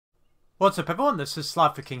What's up everyone, this is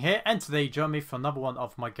SliferKing here, and today you join me for another one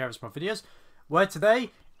of my Garry videos, where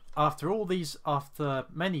today, after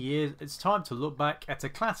many years, it's time to look back at a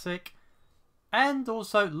classic, and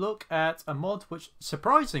also look at a mod which,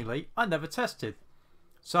 surprisingly, I never tested.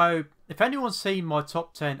 So, if anyone's seen my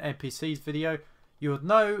top 10 NPCs video, you would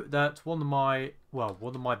know that one of my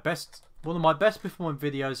best performing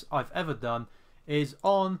videos I've ever done is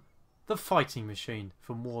on the fighting machine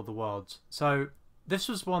from War of the Worlds. So, this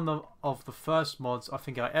was one of the first mods I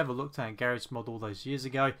think I ever looked at in Garry's mod all those years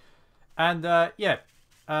ago, and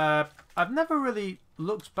I've never really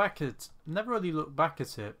looked back at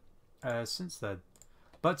it since then.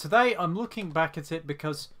 But today I'm looking back at it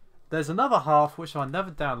because there's another half which I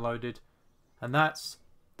never downloaded, and that's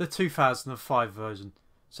the 2005 version.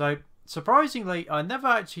 So surprisingly, I never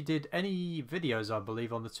actually did any videos, I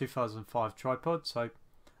believe, on the 2005 tripod. So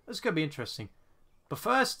it's going to be interesting. But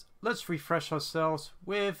first, let's refresh ourselves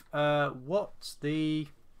with what the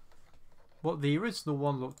original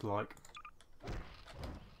one looked like.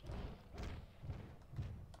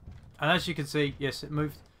 And as you can see, yes, it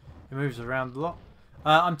moves around a lot.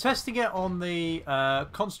 I'm testing it on the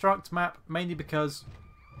construct map mainly because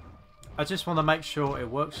I just want to make sure it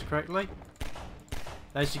works correctly.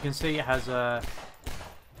 As you can see, it has a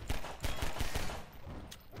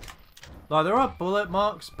like, there are bullet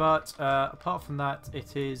marks, but apart from that,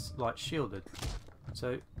 it is like shielded.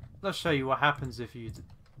 So let's show you what happens if you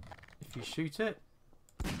shoot it.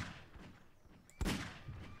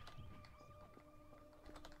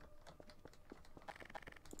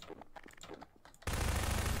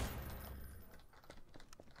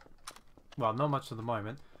 Well, not much at the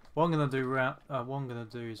moment. What I'm gonna do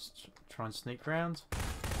is try and sneak around.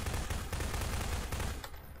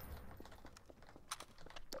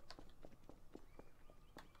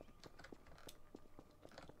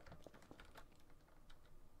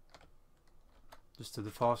 Just to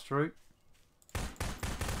the fast route.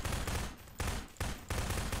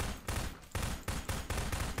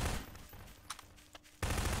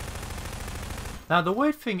 Now the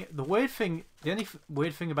only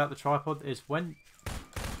weird thing about the tripod is when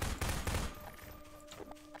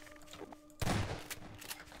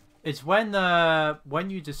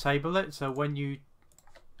you disable it. So when you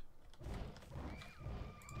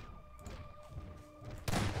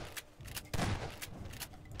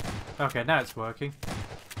okay, now it's working.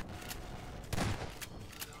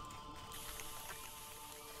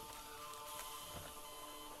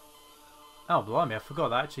 Oh, blimey, I forgot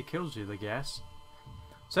that actually kills you, the gas.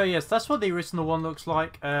 So yes, that's what the original one looks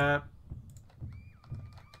like.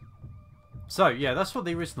 So yeah, that's what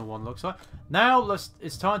the original one looks like. Now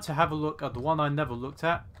it's time to have a look at the one I never looked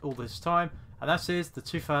at all this time, and that is the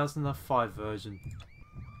 2005 version.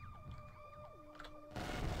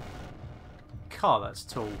 God, that's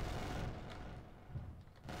tall.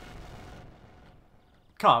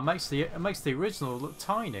 God, it makes the original look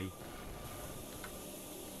tiny.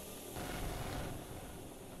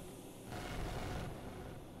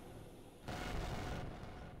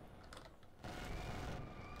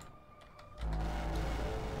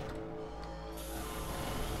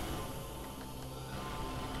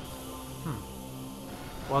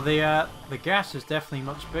 Well, the gas is definitely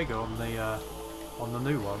much bigger on the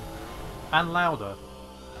new one, and louder.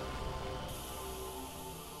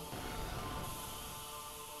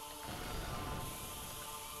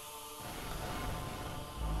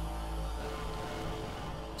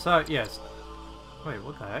 So yes, wait,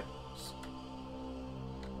 what the heck?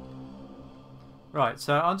 Right,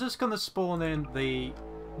 so I'm just gonna spawn in the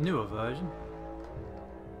newer version.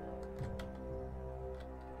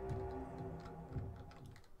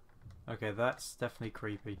 Okay, that's definitely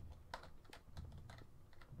creepy.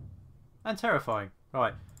 And terrifying.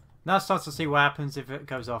 Right. Now it's time to see what happens if it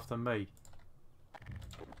goes after me.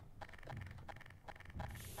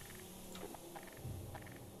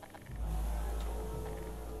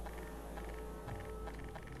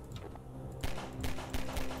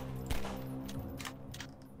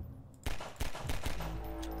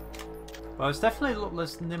 Well, it's definitely a lot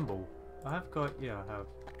less nimble. I have got... yeah, I have.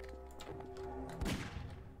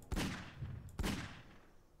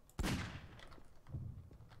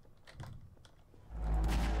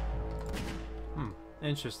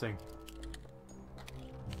 Interesting.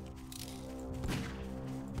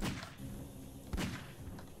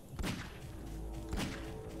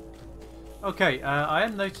 Okay, I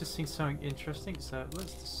am noticing something interesting, so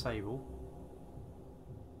let's disable.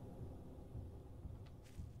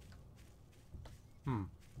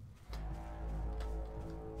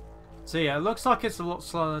 So yeah, it looks like it's a lot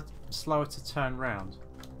slower to turn round.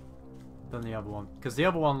 than the other one, because the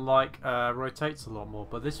other one like rotates a lot more,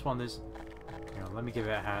 but this one is. Hang on, let me give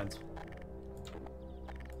it a hand.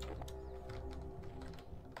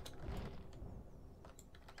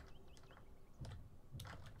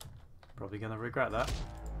 Probably gonna regret that.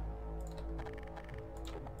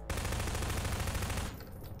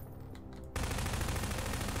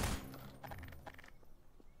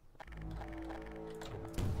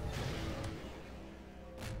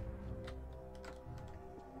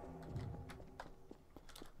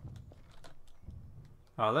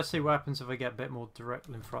 Alright, let's see what happens if I get a bit more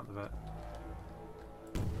directly in front of it.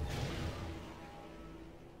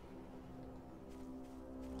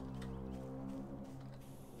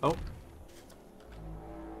 Oh.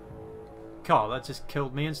 God, that just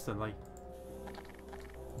killed me instantly.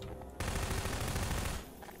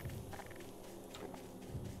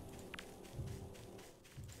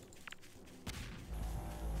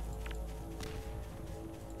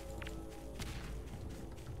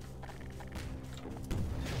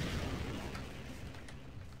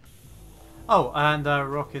 Oh, and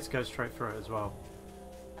rockets go straight through it as well.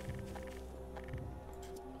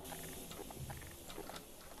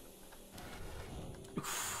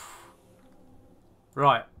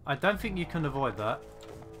 Right, I don't think you can avoid that.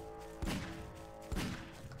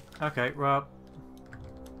 Okay, well,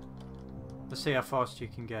 let's see how fast you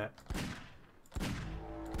can get.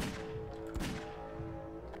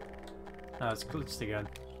 No, it's glitched again.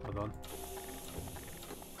 Hold on.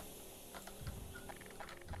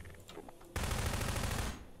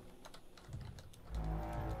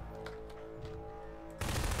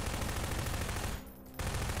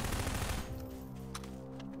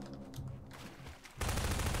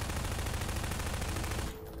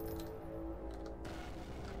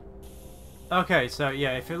 Okay, so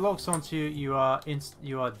yeah, if it locks onto you,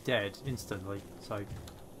 you are dead instantly. So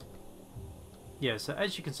yeah, so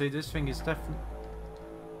as you can see, this thing is definitely.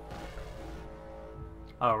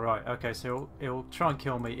 Oh right, okay, so it'll try and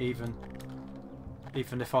kill me even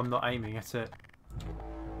if I'm not aiming at it.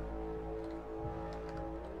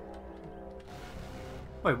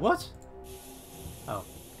 Wait, what? Oh,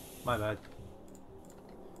 my bad.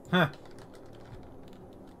 Huh.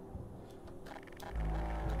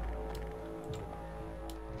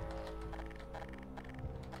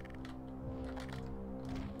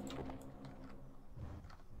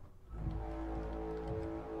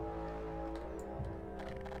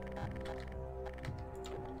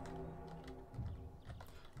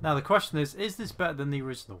 Now the question is this better than the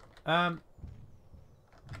original? Well,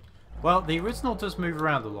 the original does move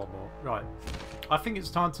around a lot more. Right. I think it's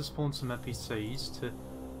time to spawn some NPCs to...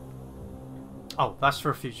 Oh, that's for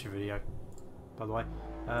a future video, by the way.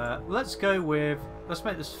 Let's go with... Let's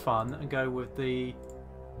make this fun and go with the...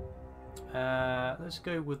 let's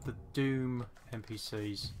go with the Doom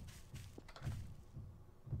NPCs.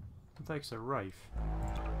 It takes a Wraith.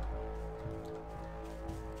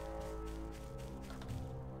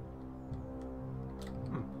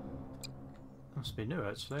 Must be new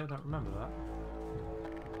actually, I don't remember that.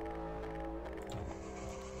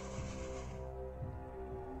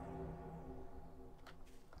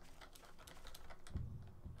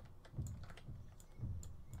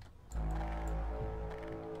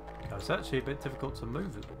 Okay, it's actually a bit difficult to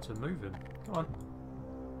move him. Come on.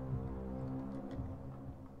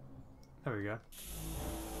 There we go.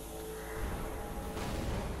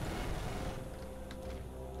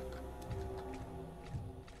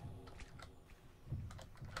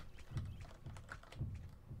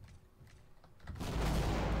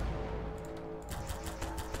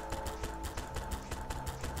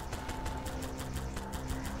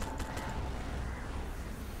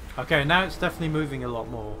 Okay, now it's definitely moving a lot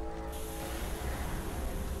more.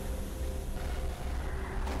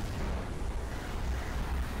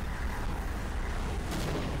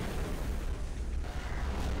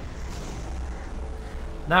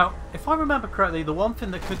 Now, if I remember correctly, the one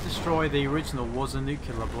thing that could destroy the original was a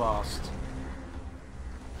nuclear blast.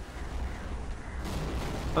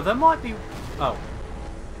 But there might be... Oh.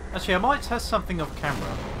 Actually, I might test something off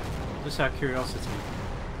camera. Just out of curiosity.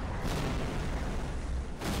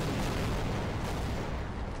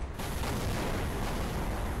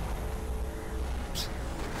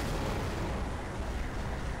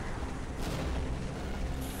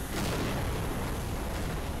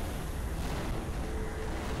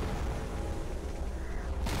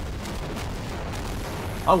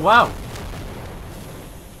 Oh wow!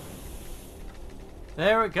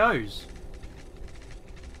 There it goes.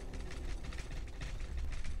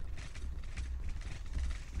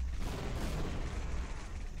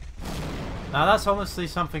 Now that's honestly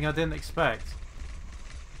something I didn't expect.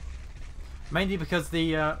 Mainly because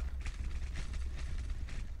the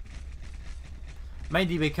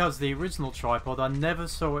Mainly because the original tripod, I never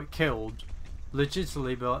saw it killed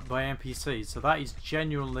legitimately by NPCs, so that is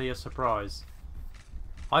genuinely a surprise.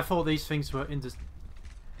 I thought these things were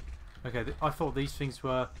I thought these things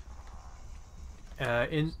were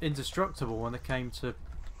indestructible when it came to...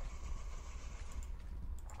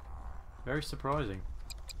 Very surprising.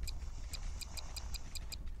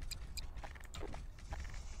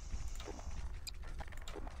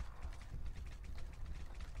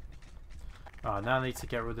 Ah, now I need to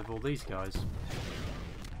get rid of all these guys.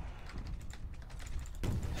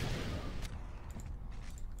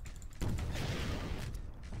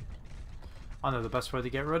 I know the best way to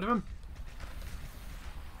get rid of them.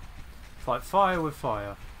 Fight fire with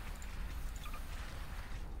fire.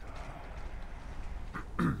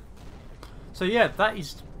 So yeah, that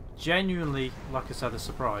is genuinely, like I said, a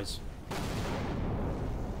surprise.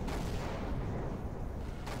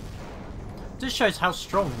 This shows how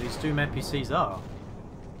strong these Doom NPCs are.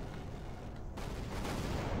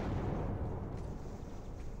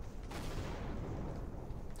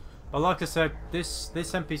 But like I said, this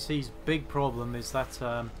NPC's big problem is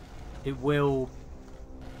that it won't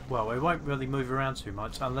really move around too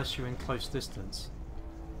much unless you're in close distance.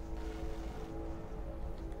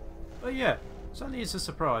 But yeah, certainly is a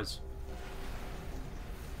surprise.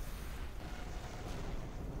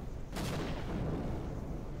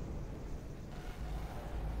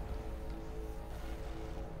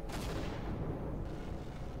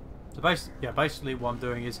 So basically what I'm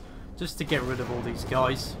doing is, just to get rid of all these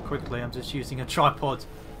guys quickly, I'm just using a tripod.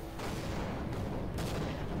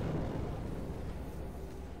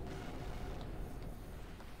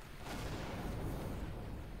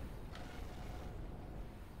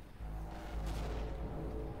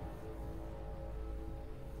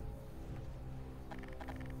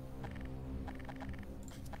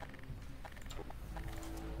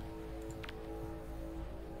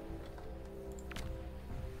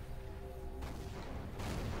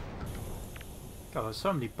 God, there's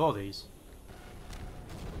so many bodies.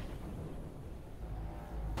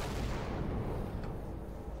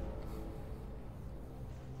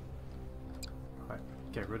 Right,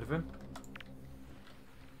 get rid of him.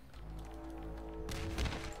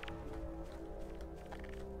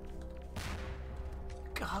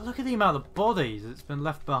 God, look at the amount of bodies that's been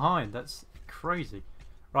left behind. That's crazy.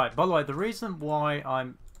 Right, by the way, the reason why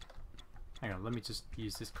I'm... Hang on, let me just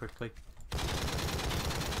use this quickly.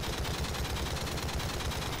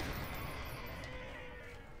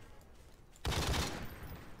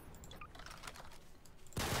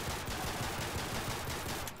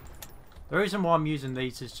 The reason why I'm using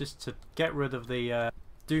these is just to get rid of the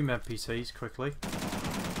Doom NPCs quickly.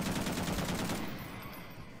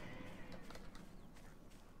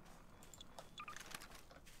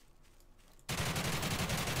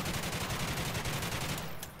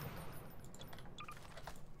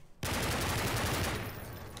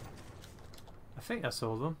 I think that's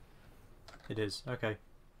all of them. It is, okay.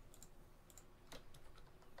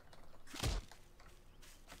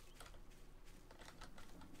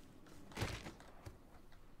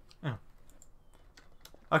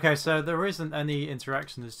 Okay, so there isn't any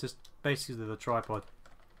interaction, it's just basically the tripod.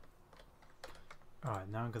 Alright,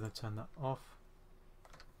 now I'm going to turn that off.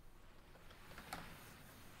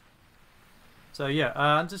 So yeah,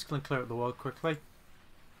 I'm just going to clear up the world quickly.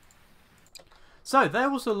 So there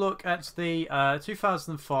was a look at the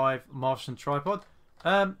 2005 Martian Tripod.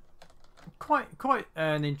 Quite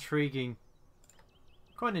an intriguing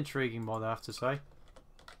mod, I have to say.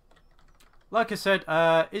 Like I said,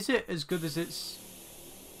 is it as good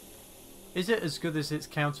as its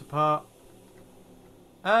counterpart?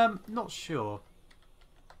 Not sure.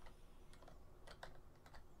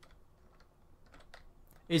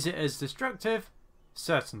 Is it as destructive?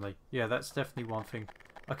 Certainly. Yeah, that's definitely one thing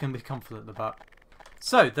I can be confident about.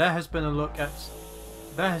 So there has been a look at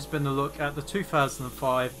the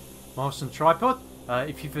 2005 Martian Tripod.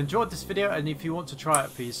 If you've enjoyed this video and if you want to try it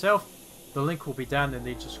for yourself, the link will be down in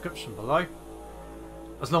the description below.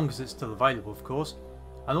 As long as it's still available, of course.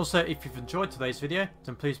 And also, if you've enjoyed today's video,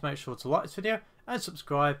 then please make sure to like this video and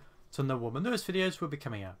subscribe to know when my newest videos will be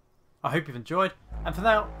coming out. I hope you've enjoyed, and for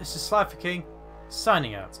now, this is SliferKing,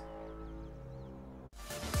 signing out.